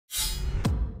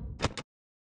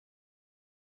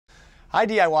Hi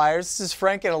DIYers, this is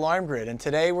Frank at AlarmGrid, and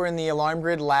today we're in the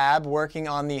AlarmGrid lab working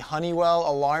on the Honeywell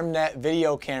AlarmNet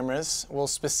video cameras. We'll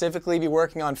specifically be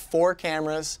working on 4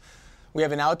 cameras. We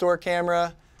have an outdoor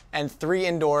camera and 3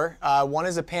 indoor. One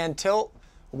is a pan tilt,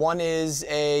 one is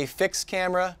a fixed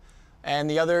camera, and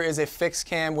the other is a fixed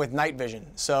cam with night vision.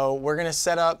 So we're going to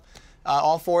set up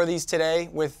all 4 of these today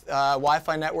with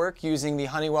Wi-Fi network using the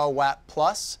Honeywell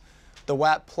WAP-plus. The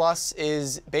WAP-plus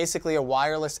is basically a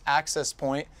wireless access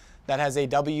point that has a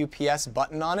WPS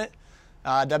button on it.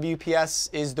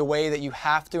 WPS is the way that you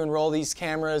have to enroll these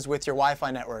cameras with your Wi-Fi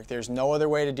network. There's no other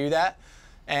way to do that.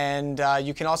 And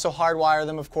you can also hardwire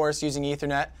them, of course, using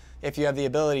Ethernet if you have the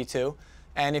ability to.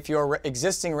 And if your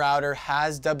existing router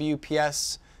has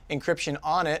WPS encryption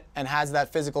on it and has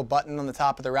that physical button on the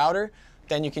top of the router,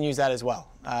 then you can use that as well.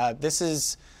 This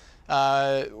is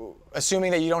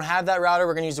assuming that you don't have that router,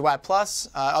 we're going to use the WAP-plus.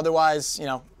 Otherwise,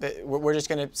 we're just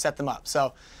going to set them up.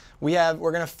 So we're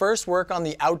going to first work on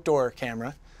the outdoor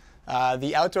camera.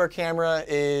 The outdoor camera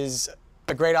is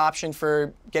a great option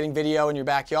for getting video in your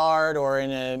backyard or in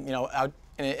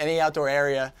any outdoor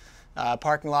area,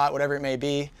 parking lot, whatever it may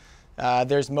be.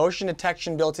 There's motion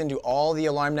detection built into all the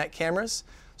AlarmNet cameras.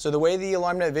 So the way the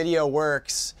AlarmNet video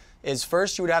works is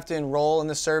first you would have to enroll in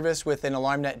the service with an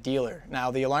AlarmNet dealer. Now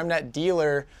the AlarmNet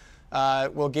dealer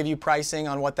will give you pricing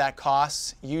on what that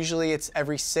costs. Usually it's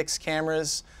every 6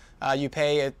 cameras. You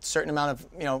pay a certain amount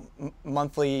of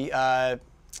monthly, a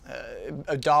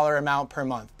dollar amount per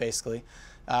month basically,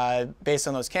 based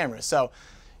on those cameras. So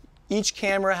each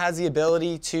camera has the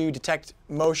ability to detect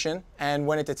motion, and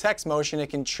when it detects motion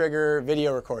it can trigger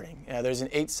video recording. There's an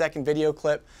 8-second video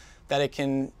clip that it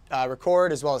can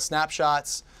record, as well as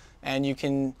snapshots, and you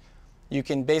can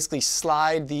basically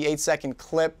slide the 8-second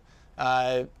clip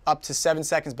up to 7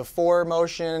 seconds before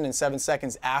motion and 7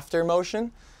 seconds after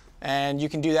motion. And you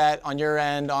can do that on your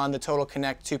end on the Total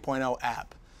Connect 2.0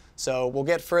 app. So we'll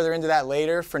get further into that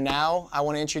later. For now, I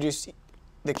want to introduce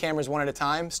the cameras one at a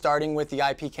time, starting with the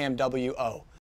ipcam-wo.